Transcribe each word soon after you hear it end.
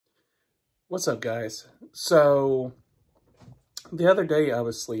What's up, guys? So the other day I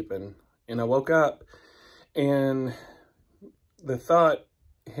was sleeping and I woke up and the thought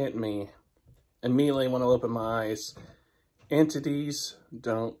hit me immediately when I opened my eyes: entities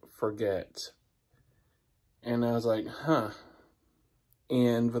don't forget. And I was like, huh.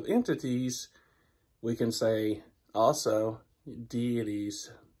 And with entities, we can say also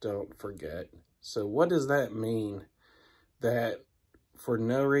deities don't forget. So what does that mean? That for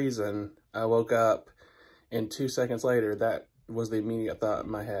no reason, I woke up and 2 seconds later, that was the immediate thought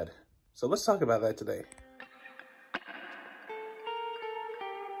in my head. So let's talk about that today.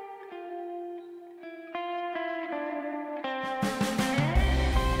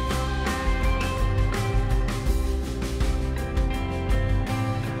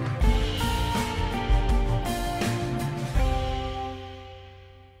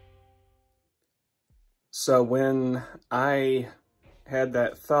 So when I had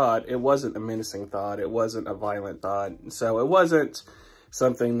that thought, it wasn't a menacing thought. It wasn't a violent thought. So it wasn't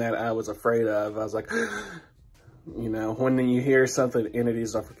something that I was afraid of. I was like, you know, when you hear something,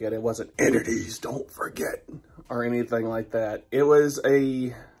 entities don't forget, it wasn't entities don't forget or anything like that. It was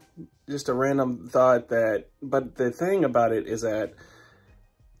just a random thought that, but the thing about it is that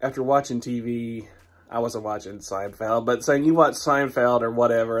after watching TV, I wasn't watching Seinfeld, but saying you watch Seinfeld or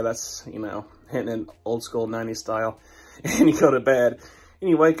whatever, that's, you know, hitting an old school 90s style, and you go to bed and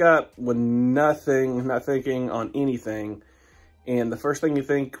you wake up with nothing, not thinking on anything. And the first thing you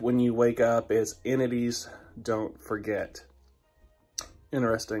think when you wake up is entities don't forget.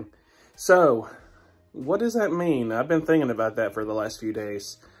 Interesting. So what does that mean? I've been thinking about that for the last few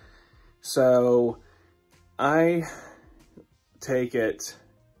days. So I take it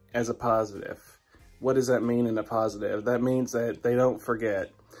as a positive. What does that mean in a positive? That means that they don't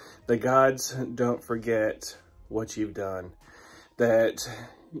forget. The gods don't forget what you've done. That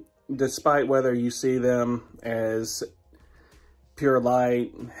despite whether you see them as pure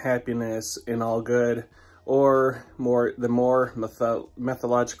light, happiness, and all good, or the more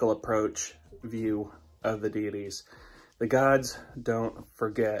mythological approach view of the deities, the gods don't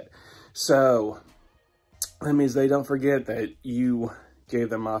forget. So that means they don't forget that you gave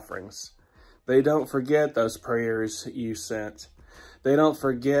them offerings. They don't forget those prayers you sent. They don't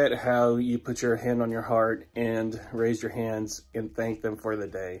forget how you put your hand on your heart and raise your hands and thank them for the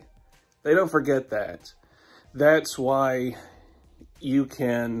day. They don't forget that. That's why you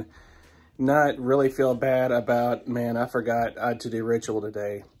can not really feel bad about, man, I forgot to do ritual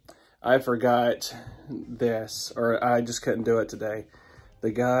today. I forgot this, or I just couldn't do it today.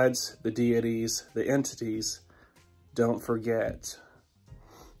 The gods, the deities, the entities don't forget.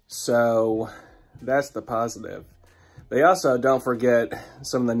 So that's the positive. They also don't forget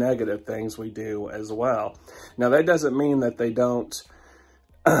some of the negative things we do as well. Now, that doesn't mean that they don't,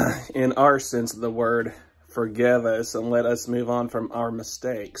 in our sense of the word, forgive us and let us move on from our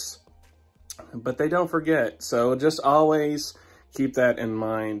mistakes. But they don't forget. So just always keep that in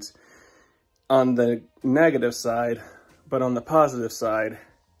mind on the negative side. But on the positive side,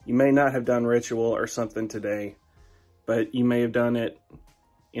 you may not have done ritual or something today, but you may have done it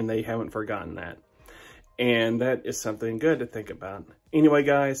and they haven't forgotten that. And that is something good to think about. Anyway,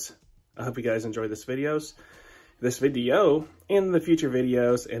 guys, I hope you guys enjoy this video and the future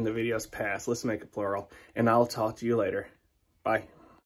videos and the videos past. Let's make it plural. And I'll talk to you later. Bye.